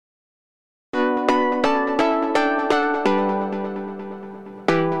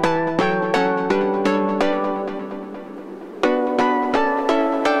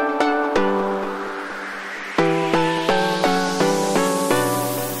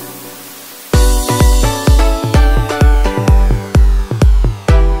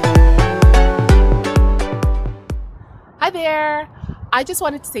I just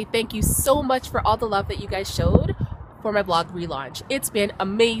wanted to say thank you so much for all the love that you guys showed for my blog relaunch. It's been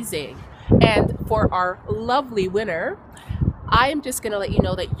amazing. And for our lovely winner, I am just going to let you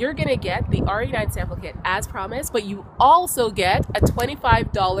know that you're going to get the RE9 sample kit as promised, but you also get a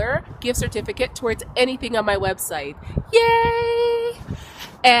 $25 gift certificate towards anything on my website. Yay!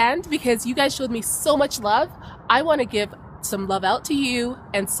 And because you guys showed me so much love, I want to give some love out to you.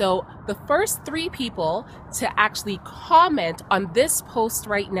 And so the first 3 people to actually comment on this post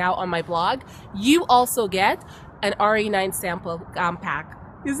right now on my blog, you also get an RE9 sample pack.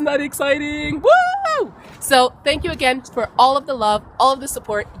 Isn't that exciting? Woo! So thank you again for all of the love, all of the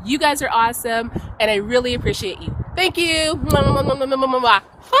support. You guys are awesome, and I really appreciate you. Thank you. Bye.